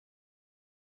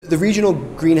The Regional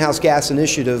Greenhouse Gas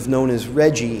Initiative, known as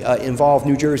RGGI, involved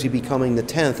New Jersey becoming the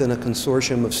 10th in a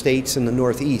consortium of states in the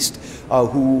Northeast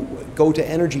who go to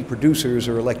energy producers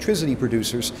or electricity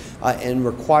producers and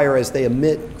require, as they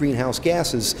emit greenhouse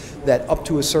gases, that up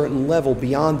to a certain level,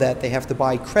 beyond that, they have to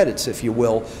buy credits, if you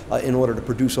will, in order to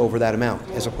produce over that amount.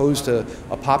 As opposed to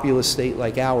a populous state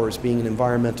like ours being an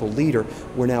environmental leader,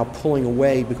 we're now pulling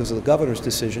away, because of the governor's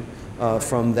decision,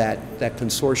 from that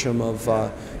consortium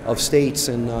of states,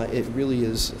 and it really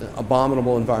is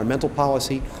abominable environmental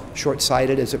policy,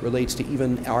 short-sighted as it relates to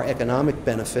even our economic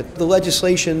benefit. The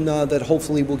legislation that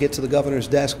hopefully will get to the governor's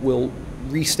desk will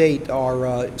restate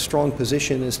our strong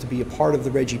position as to be a part of the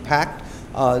RGGI Pact,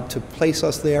 to place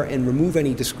us there and remove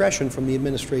any discretion from the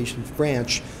administrative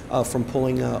branch from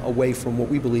pulling away from what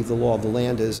we believe the law of the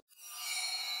land is.